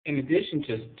In addition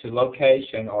to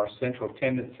location or central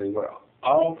tendency, we're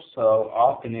also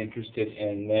often interested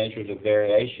in measures of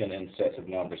variation in sets of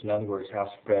numbers. In other words, how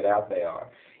spread out they are.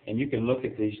 And you can look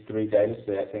at these three data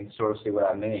sets and sort of see what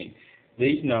I mean.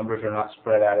 These numbers are not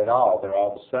spread out at all. They're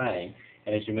all the same.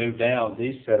 And as you move down,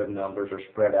 these set of numbers are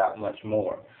spread out much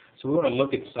more. So we want to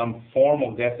look at some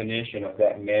formal definition of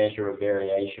that measure of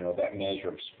variation or that measure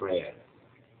of spread.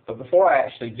 But before I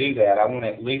actually do that, I want to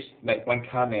at least make one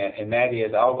comment, and that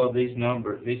is, although these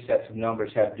sets of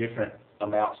numbers have different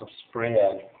amounts of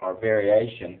spread or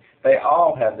variation, they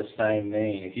all have the same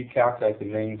mean. If you calculate the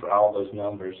mean for all those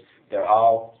numbers, they're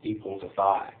all equal to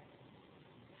 5.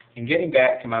 And getting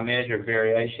back to my measure of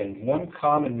variation, one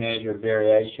common measure of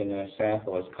variation in a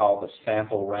sample is called the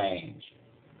sample range.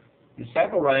 The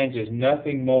sample range is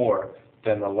nothing more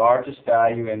than the largest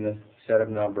value in the set of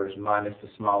numbers minus the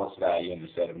smallest value in the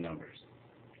set of numbers.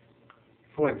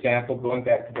 For example, going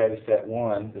back to data set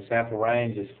 1, the sample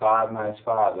range is 5 minus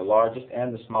 5. The largest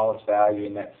and the smallest value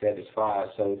in that set is 5,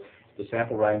 so the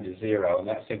sample range is 0, and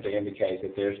that simply indicates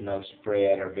that there's no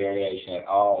spread or variation at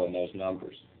all in those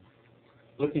numbers.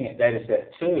 Looking at data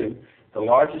set 2, the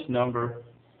largest number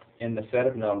in the set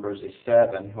of numbers is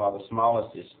 7, while the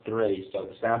smallest is 3, so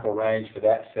the sample range for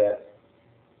that set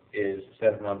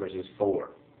of numbers is 4.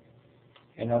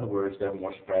 In other words, they're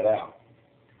more spread out.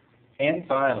 And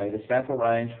finally, the sample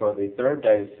range for the third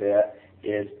data set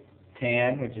is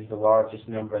 10, which is the largest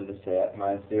number in the set,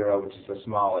 minus 0, which is the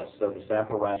smallest. So the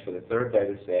sample range for the third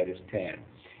data set is 10.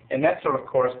 And that sort of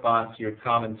corresponds to your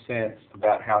common sense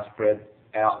about how spread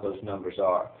out those numbers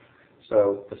are.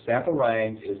 So the sample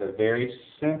range is a very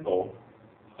simple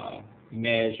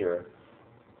measure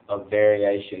of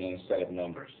variation in a set of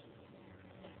numbers.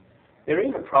 There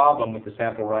is a problem with the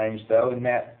sample range, though, in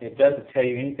that it doesn't tell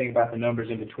you anything about the numbers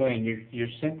in between. You're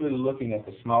simply looking at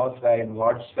the smallest value and the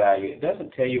largest value. It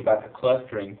doesn't tell you about the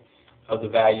clustering of the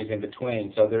values in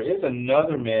between. So there is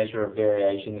another measure of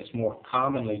variation that's more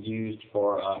commonly used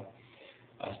for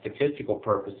statistical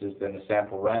purposes than the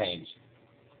sample range.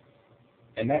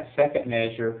 And that second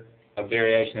measure of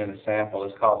variation in a sample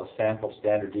is called the sample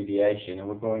standard deviation, and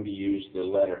we're going to use the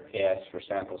letter S for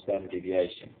sample standard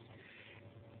deviation.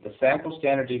 The sample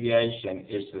standard deviation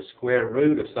is the square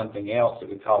root of something else that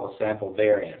we call the sample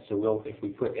variance. So if we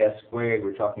put S squared,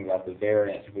 we're talking about the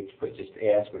variance. If we put just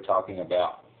S, we're talking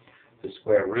about the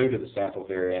square root of the sample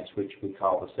variance, which we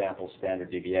call the sample standard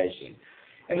deviation.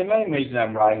 And the main reason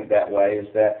I'm writing it that way is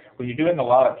that when you're doing a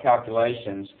lot of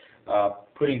calculations,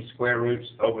 putting square roots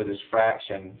over this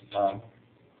fraction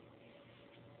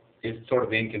is sort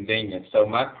of inconvenient. So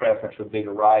my preference would be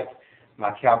to write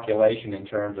my calculation in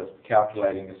terms of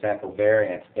calculating the sample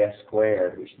variance, S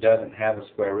squared, which doesn't have a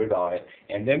square root on it.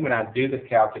 And then when I do the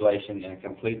calculation and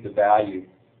complete the value,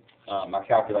 my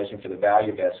calculation for the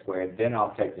value of S squared, then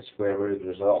I'll take the square root of the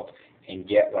result and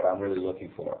get what I'm really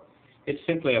looking for. It's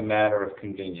simply a matter of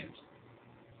convenience.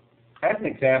 As an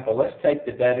example, let's take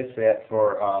the data set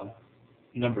for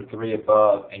number 3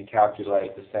 above and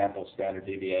calculate the sample standard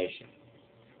deviation.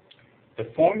 The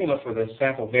formula for the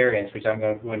sample variance, which I'm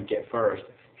going to get first,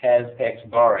 has X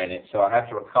bar in it, so I have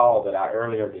to recall that I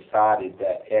earlier decided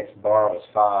that X bar was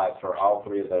 5 for all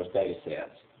 3 of those data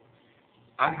sets.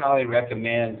 I highly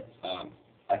recommend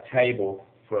a table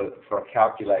for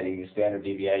calculating the standard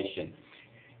deviation.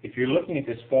 If you're looking at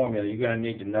this formula, you're going to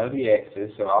need to know the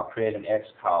X's, so I'll create an X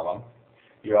column.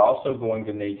 You're also going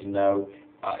to need to know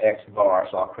X bar,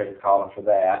 so I'll create a column for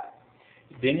that.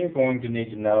 Then you're going to need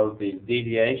to know the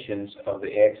deviations of the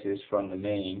X's from the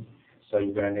mean, so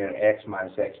you're going to need an X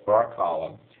minus X bar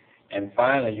column. And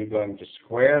finally, you're going to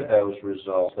square those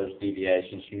results, those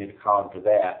deviations. You need a column for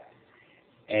that.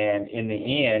 And in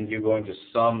the end, you're going to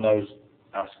sum those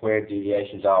squared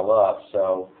deviations all up,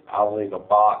 so I'll leave a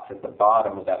box at the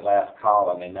bottom of that last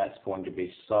column, and that's going to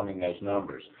be summing those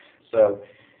numbers. So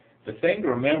the thing to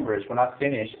remember is when I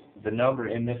finish, the number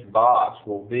in this box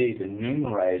will be the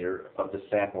numerator of the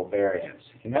sample variance.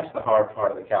 And that's the hard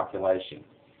part of the calculation.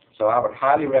 So I would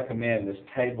highly recommend this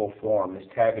table form, this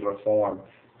tabular form,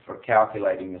 for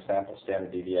calculating the sample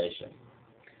standard deviation.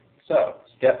 So,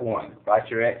 step 1, write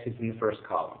your X's in the first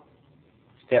column.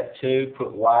 Step 2,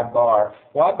 put Y bar.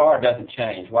 Y bar doesn't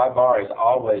change. Y bar is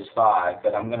always 5,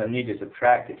 but I'm going to need to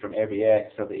subtract it from every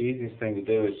X, so the easiest thing to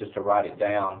do is just to write it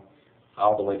down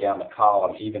all the way down the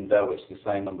column, even though it's the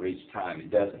same number each time.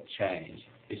 It doesn't change.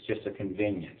 It's just a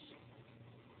convenience.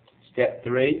 Step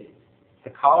 3, the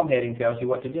column heading tells you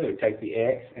what to do. Take the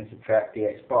X and subtract the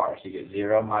X bar. So you get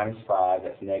 0 minus 5,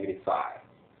 that's negative 5.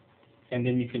 And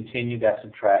then you continue that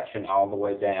subtraction all the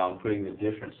way down, putting the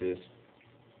differences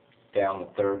down the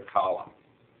third column.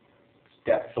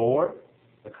 Step 4,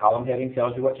 The column heading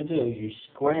tells you what to do. You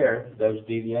square those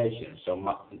deviations.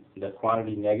 So the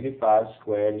quantity -5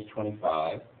 squared is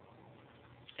 25.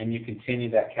 And you continue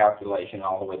that calculation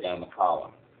all the way down the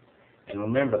column. And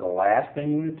remember, the last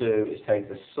thing you want to do is take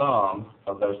the sum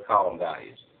of those column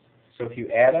values. So if you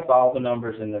add up all the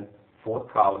numbers in the fourth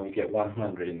column, you get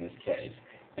 100 in this case.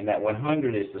 And that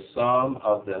 100 is the sum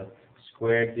of the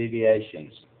squared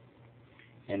deviations.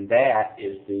 And that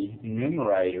is the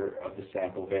numerator of the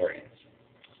sample variance.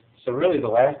 So really the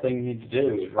last thing you need to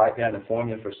do is write down the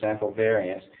formula for sample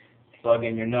variance, plug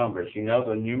in your numbers. You know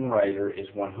the numerator is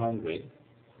 100.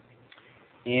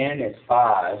 N is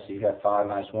 5, so you have 5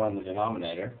 minus 1 in the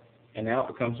denominator. And now it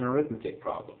becomes an arithmetic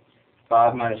problem.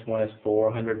 5 minus 1 is 4.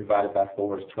 100 divided by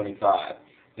 4 is 25.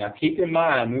 Now keep in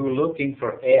mind, we were looking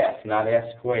for S, not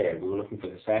S squared. We were looking for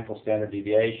the sample standard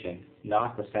deviation,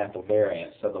 not the sample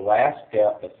variance. So the last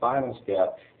step, the final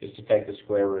step, is to take the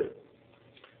square root.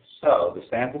 So the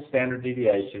sample standard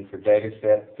deviation for data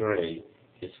set 3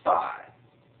 is 5.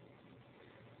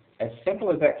 As simple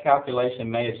as that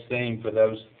calculation may have seemed for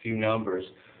those few numbers,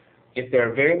 if there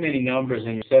are very many numbers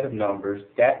in your set of numbers,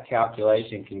 that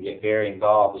calculation can get very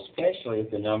involved, especially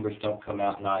if the numbers don't come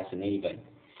out nice and even.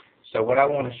 So what I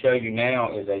want to show you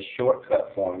now is a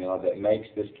shortcut formula that makes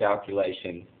this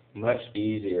calculation much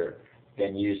easier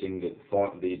than using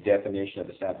the definition of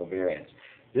the sample variance.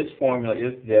 This formula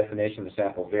is the definition of the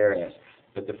sample variance,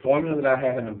 but the formula that I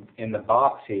have in the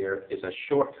box here is a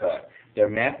shortcut. They're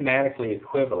mathematically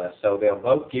equivalent, so they'll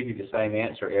both give you the same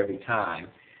answer every time.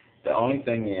 The only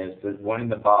thing is the one in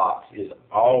the box is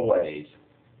always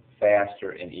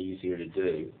faster and easier to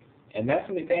do. And that's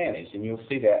an advantage, and you'll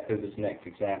see that through this next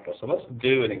example. So let's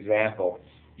do an example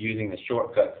using the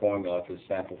shortcut formula for the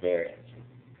sample variance.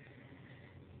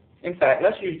 In fact,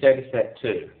 let's use data set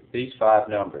 2, these 5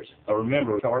 numbers. Now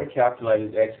remember, we've already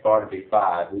calculated x bar to be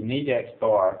 5. We need x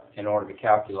bar in order to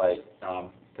calculate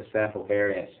the sample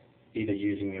variance, either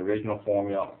using the original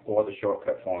formula or the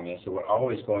shortcut formula. So we're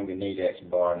always going to need x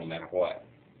bar no matter what.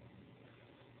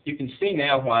 You can see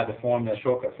now why the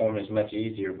shortcut formula is much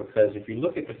easier, because if you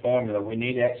look at the formula, we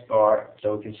need x bar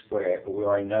so we can square it, but we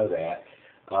already know that.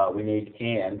 We need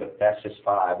n, but that's just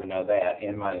 5, we know that,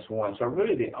 n minus 1. So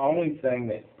really the only thing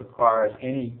that requires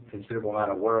any considerable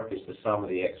amount of work is the sum of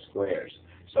the x squares.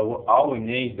 So all we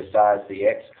need besides the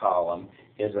x column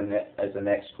is an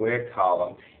x squared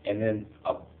column, and then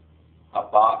a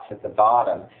box at the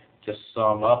bottom to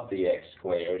sum up the x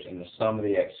squares, and the sum of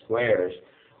the x squares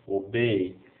will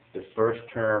be the first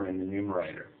term in the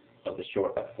numerator of the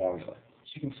shortcut formula.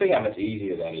 So you can see how much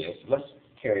easier that is. Let's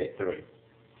carry it through.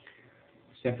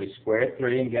 Simply square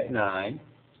 3 and get 9,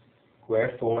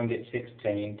 square 4 and get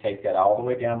 16, take that all the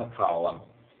way down the column,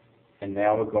 and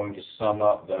now we're going to sum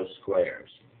up those squares.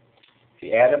 If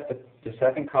you add up the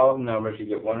second column numbers, you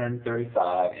get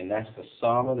 135, and that's the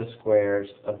sum of the squares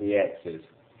of the x's,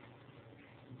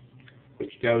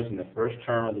 which goes in the first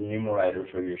term of the numerator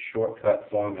for your shortcut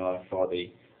formula for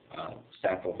the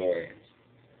sample variance.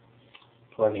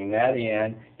 Plugging that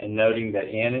in and noting that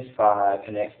n is 5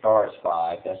 and x bar is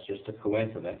 5, that's just a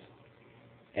coincidence,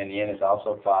 and the n is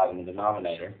also 5 in the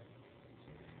denominator,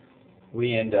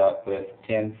 we end up with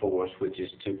 10/4, which is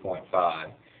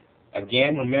 2.5.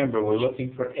 Again, remember, we're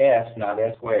looking for s, not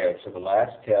s squared, so the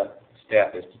last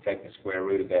step is to take the square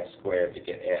root of s squared to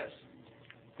get s.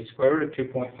 The square root of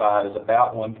 2.5 is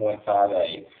about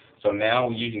 1.58. So now,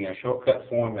 using our shortcut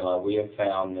formula, we have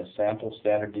found the sample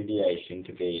standard deviation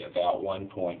to be about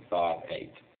 1.58.